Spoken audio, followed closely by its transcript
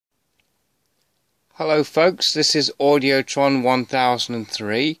Hello folks, this is Audiotron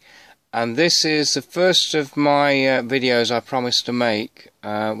 1003 and this is the first of my videos I promised to make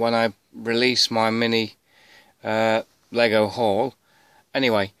when I release my mini Lego haul.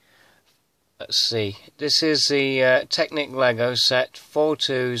 Anyway, let's see, this is the Technic Lego set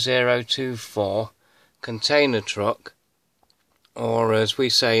 42024 container truck, or as we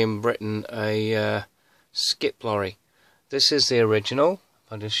say in Britain, a skip lorry. This is the original.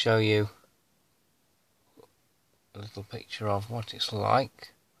 I'll just show you a little picture of what it's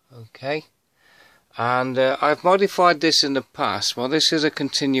like. Okay, and I've modified this in the past. Well, this is a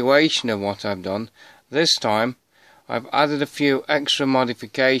continuation of what I've done. This time I've added a few extra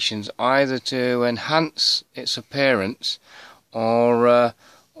modifications, either to enhance its appearance or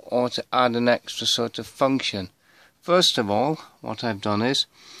to add an extra sort of function. First of all, what I've done is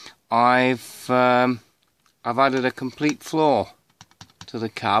I've added a complete floor to the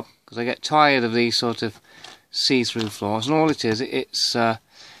cab, because I get tired of these sort of see-through floors, and all it is, it's an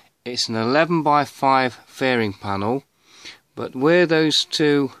 11 by 5 fairing panel, but where those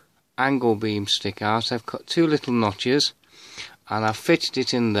two angle beams stick out, I've cut two little notches and I've fitted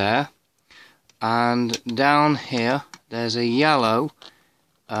it in there, and down here there's a yellow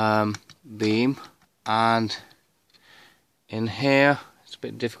beam, and in here it's a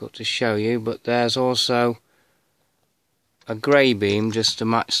bit difficult to show you, but there's also a grey beam just to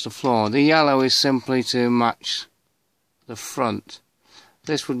match the floor. The yellow is simply to match the front.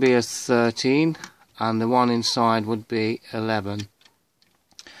 This would be a 13 and the one inside would be 11.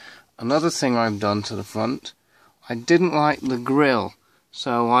 Another thing I've done to the front, I didn't like the grille,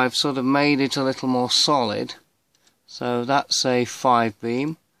 so I've sort of made it a little more solid. So that's a 5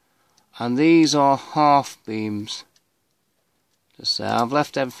 beam, and these are half beams. Just there, I've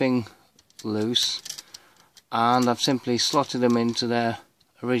left everything loose, and I've simply slotted them into their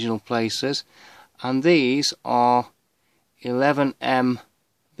original places, and these are 11mm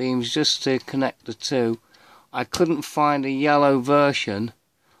beams just to connect the two. I couldn't find a yellow version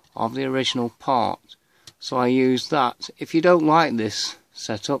of the original part, so I used that. If you don't like this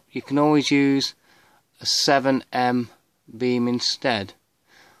setup, you can always use a 7mm beam instead.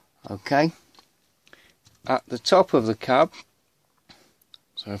 Okay, at the top of the cab,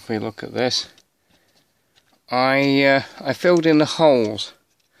 so if we look at this, I filled in the holes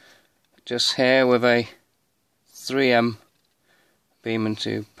just here with a 3mm beam and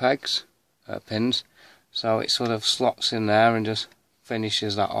two pegs, pins, so it sort of slots in there and just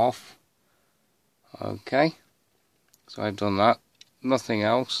finishes that off. Okay, so I've done that, nothing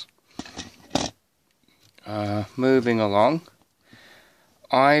else. Moving along,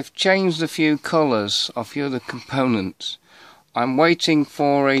 I've changed a few colours, a few of the components. I'm waiting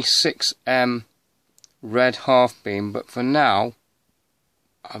for a 6mm red half beam, but for now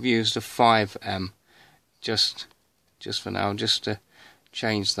I've used a 5mm just for now, just to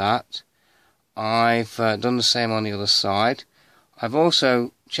change that. I've done the same on the other side. I've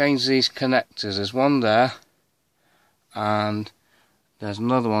also changed these connectors. There's one there and there's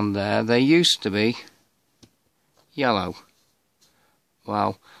another one there. They used to be yellow.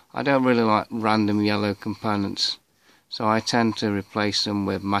 Well, I don't really like random yellow components, so I tend to replace them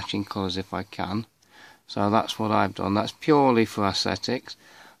with matching colours if I can. So that's what I've done. That's purely for aesthetics.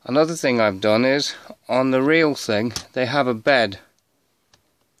 Another thing I've done is, on the real thing, they have a bed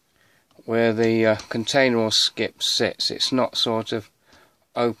where the container or skip sits. It's not sort of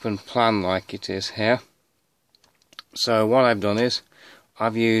open plan like it is here. So what I've done is,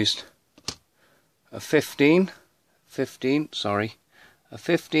 I've used a 15,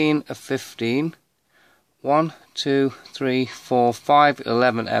 1, 2, 3, 4, 5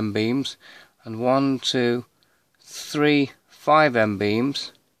 11mm beams, and 1, 2, 3 5mm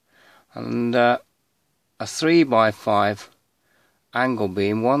beams, and a 3 by 5 angle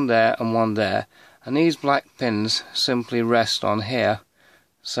beam, one there and one there, and these black pins simply rest on here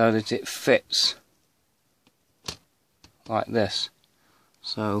so that it fits like this.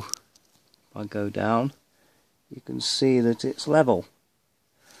 So if I go down, you can see that it's level.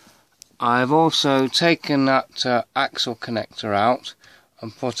 I've also taken that axle connector out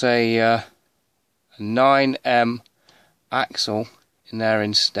and put a 9mm axle in there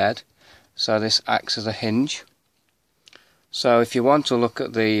instead, so this acts as a hinge. So if you want to look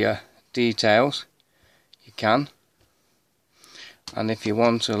at the details, you can, and if you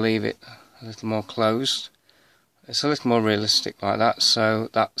want to leave it a little more closed, it's a little more realistic like that. So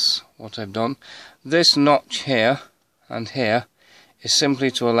that's what I've done. This notch here and here is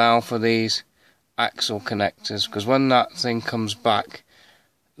simply to allow for these axle connectors, because when that thing comes back,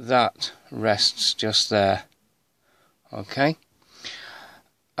 that rests just there. Okay,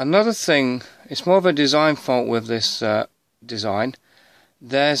 Another thing, it's more of a design fault with this design.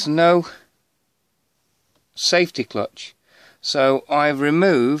 There's no safety clutch, so I've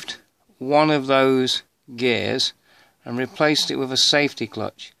removed one of those gears and replaced it with a safety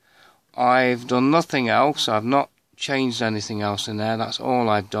clutch. I've done nothing else. I've not changed anything else in there. That's all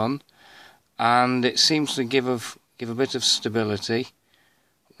I've done, and it seems to give a bit of stability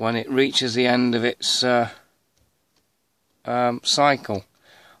when it reaches the end of its cycle.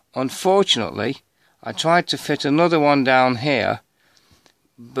 Unfortunately, I tried to fit another one down here,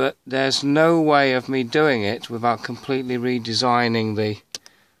 but there's no way of me doing it without completely redesigning the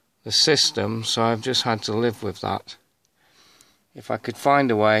system, so I've just had to live with that. If I could find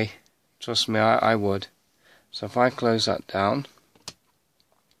a way, trust me, I would. So if I close that down,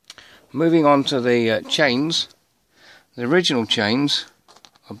 moving on to the chains. The original chains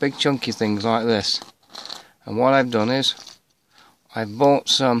are big chunky things like this, and what I've done is I've bought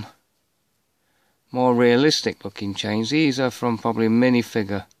some more realistic looking chains. These are from probably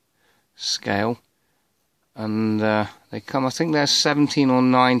minifigure scale, and they come, I think they're 17 or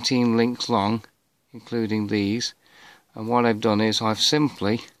 19 links long, including these. And what I've done is I've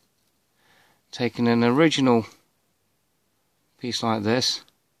simply taken an original piece like this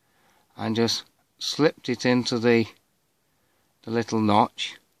and just slipped it into the little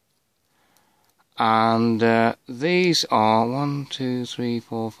notch, and these are 1, 2, 3,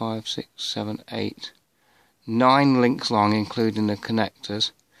 4, 5, 6, 7, 8, 9 links long, including the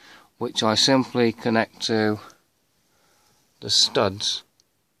connectors, which I simply connect to the studs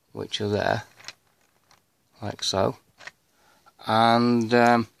which are there, like so. And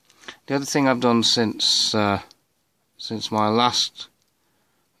the other thing I've done since my last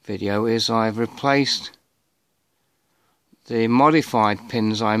video is I've replaced the modified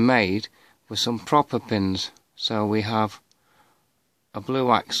pins I made with some proper pins. So we have a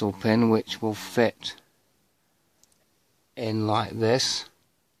blue axle pin which will fit in like this,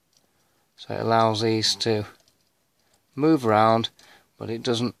 so it allows these to move around, but it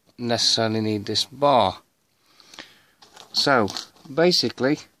doesn't necessarily need this bar. So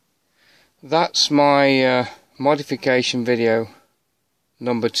basically that's my modification video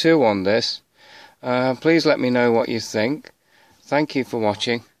number 2 on this. Please let me know what you think. Thank you for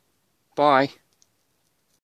watching. Bye.